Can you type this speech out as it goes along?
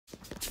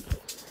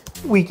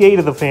week 8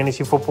 of the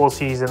fantasy football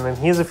season. And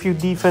here's a few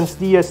defense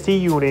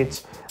DST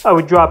units I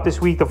would drop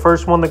this week. The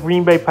first one, the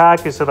Green Bay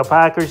Packers. So the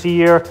Packers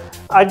here,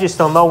 I just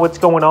don't know what's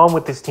going on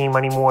with this team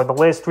anymore. The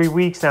last 3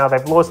 weeks now,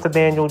 they've lost to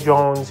Daniel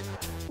Jones,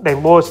 they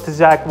lost to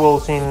Zach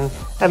Wilson,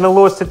 and they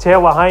lost to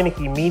Taylor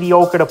Heineke.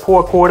 Mediocre to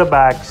poor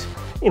quarterbacks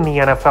in the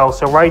NFL.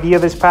 So right here,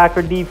 this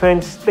Packer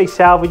defense, they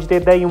salvaged their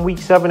day in week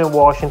 7 in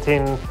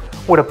Washington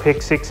with a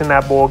pick 6 in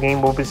that ball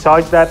game. But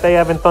besides that, they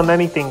haven't done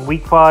anything.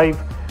 Week 5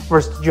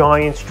 versus the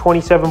Giants,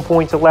 27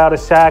 points allowed, a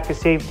sack, a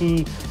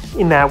safety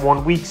in that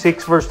one. Week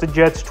 6 versus the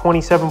Jets,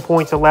 27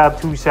 points allowed,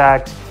 2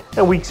 sacks.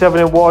 And week 7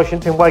 in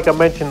Washington, like I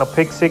mentioned, a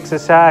pick 6, a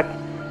sack,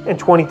 and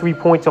 23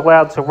 points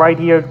allowed. So right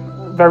here,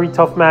 very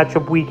tough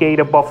matchup, week 8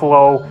 at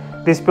Buffalo.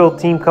 This Bill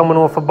team coming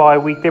off a bye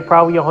week. They're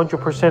probably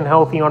 100%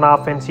 healthy on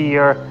offense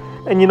here.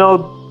 And, you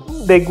know,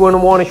 they're going to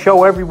want to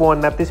show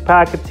everyone that this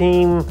Packer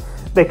team,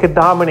 they could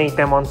dominate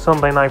them on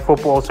Sunday Night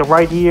Football. So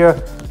right here,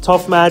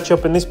 tough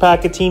matchup. And this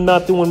Packer team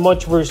not doing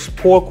much versus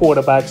poor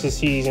quarterbacks this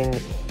season.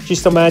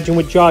 Just imagine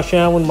what Josh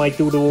Allen might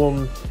do to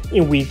them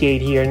in week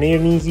 8 here. And they're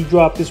an easy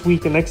drop this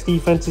week. The next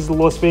defense is the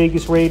Las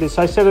Vegas Raiders.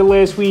 I said it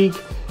last week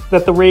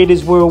that the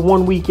Raiders were a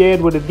 1-week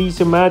ad with a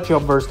decent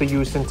matchup versus the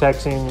Houston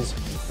Texans.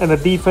 And the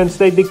defense,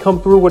 they did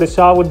come through with a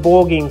solid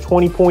ball game,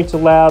 20 points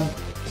allowed,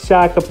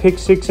 sack, a pick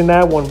 6 in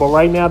that one. But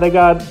right now they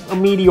got a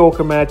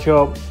mediocre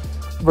matchup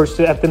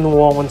versus at the New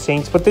Orleans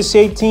Saints. But this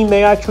 8 team,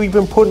 they actually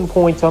been putting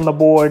points on the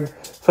board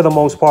for the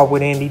most part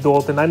with Andy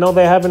Dalton. I know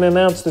they haven't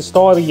announced the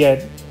starter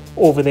yet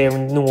over there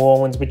in New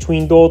Orleans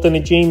between Dalton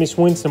and Jameis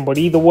Winston. But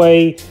either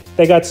way,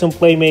 they got some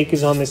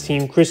playmakers on this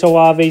team. Chris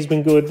Olave's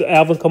been good.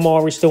 Alvin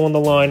Kamara is still in the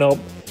lineup.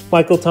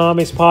 Michael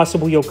Thomas,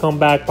 possibly he'll come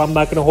back, but I'm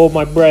not going to hold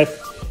my breath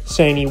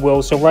saying he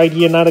will. So right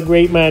here, not a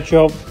great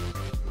matchup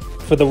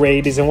for the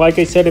Raiders. And like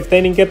I said, if they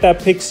didn't get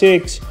that pick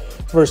 6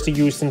 versus the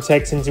Houston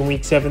Texans in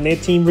week 7, their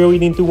team really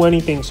didn't do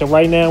anything. So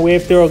right now,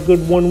 after a good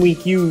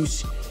 1-week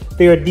use,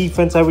 they're a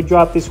defense I would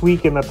drop this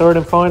week. And the third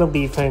and final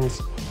defense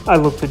I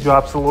look to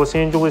drop the Los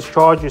Angeles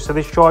Chargers. So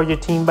this Charger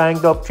team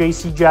banged up.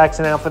 J.C.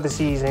 Jackson out for the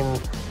season.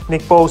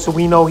 Nick Bosa,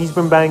 we know he's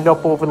been banged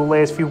up over the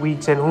last few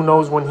weeks, and who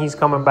knows when he's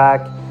coming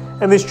back.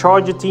 And this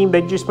Charger team,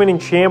 they've just been in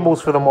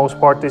shambles for the most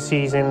part this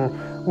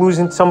season,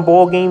 losing some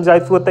ball games I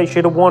thought they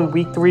should have won.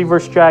 Week 3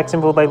 versus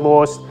Jacksonville, they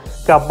lost,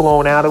 got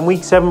blown out. And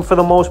week 7, for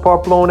the most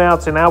part, blown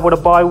out. So now with a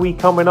bye week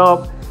coming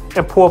up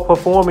and poor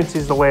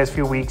performances the last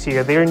few weeks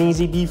here, they're an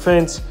easy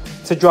defense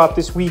to drop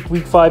this week.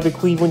 Week 5 at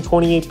Cleveland,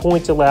 28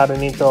 points allowed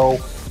in it, though.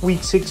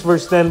 Week 6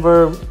 versus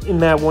Denver, in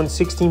that one,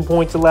 16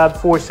 points allowed,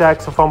 4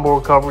 sacks, a fumble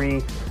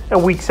recovery.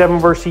 And week 7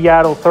 versus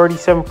Seattle,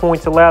 37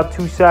 points allowed,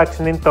 2 sacks,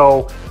 and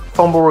though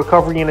fumble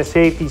recovery and a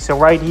safety. So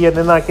right here,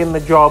 they're not getting the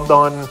job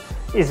done,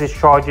 is this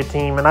Charger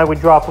team. And I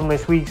would drop them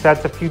this week. So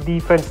that's a few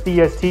defense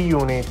DST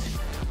units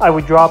I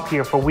would drop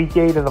here for week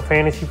 8 of the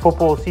fantasy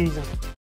football season.